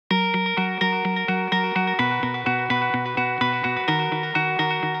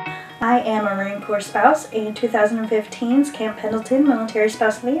I am a Marine Corps spouse and 2015's Camp Pendleton Military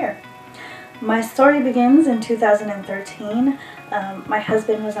Spouse of the Year. My story begins in 2013. My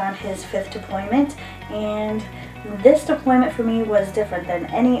husband was on his 5th deployment, and this deployment for me was different than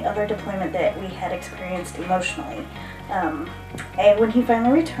any other deployment that we had experienced emotionally. And when he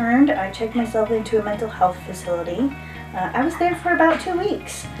finally returned, I checked myself into a mental health facility. I was there for about 2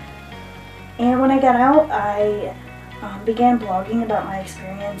 weeks. And when I got out, I began blogging about my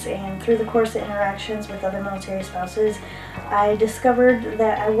experience, and through the course of interactions with other military spouses, I discovered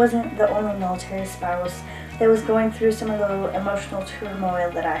that I wasn't the only military spouse that was going through some of the emotional turmoil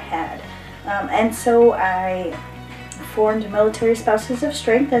that I had. And so I formed Military Spouses of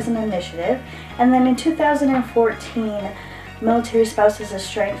Strength as an initiative, and then in 2014, Military Spouses of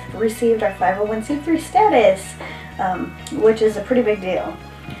Strength received our 501c3 status, which is a pretty big deal.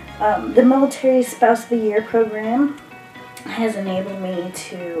 The Military Spouse of the Year program has enabled me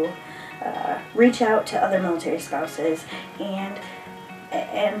to reach out to other military spouses and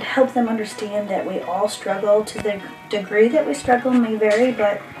help them understand that we all struggle. To the degree that we struggle may vary,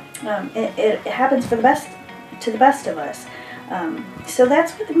 but it happens for the best, to the best of us. So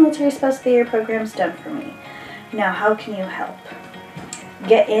that's what the Military Spouse of the Year program's done for me. Now, how can you help?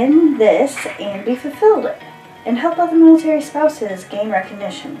 Get in this and be fulfilled, and help other military spouses gain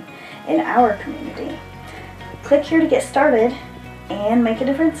recognition in our community. Click here to get started and make a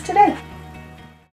difference today.